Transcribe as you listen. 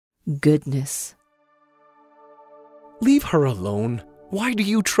goodness. Leave her alone. Why do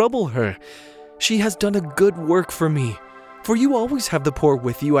you trouble her? She has done a good work for me. For you always have the poor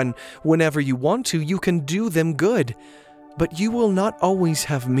with you, and whenever you want to, you can do them good. But you will not always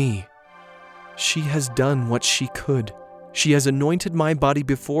have me. She has done what she could. She has anointed my body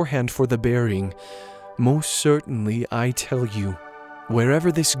beforehand for the burying. Most certainly, I tell you,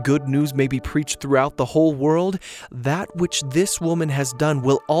 wherever this good news may be preached throughout the whole world, that which this woman has done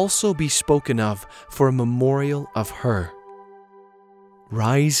will also be spoken of for a memorial of her.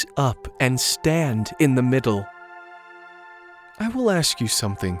 Rise up and stand in the middle. I will ask you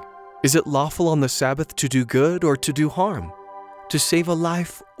something. Is it lawful on the Sabbath to do good or to do harm? To save a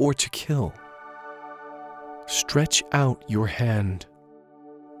life or to kill? Stretch out your hand.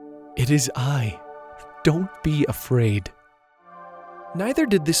 It is I. Don't be afraid. Neither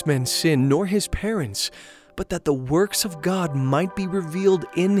did this man sin nor his parents, but that the works of God might be revealed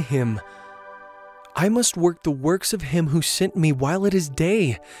in him. I must work the works of him who sent me while it is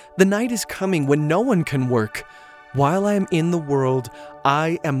day. The night is coming when no one can work. While I am in the world,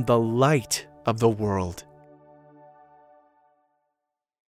 I am the light of the world.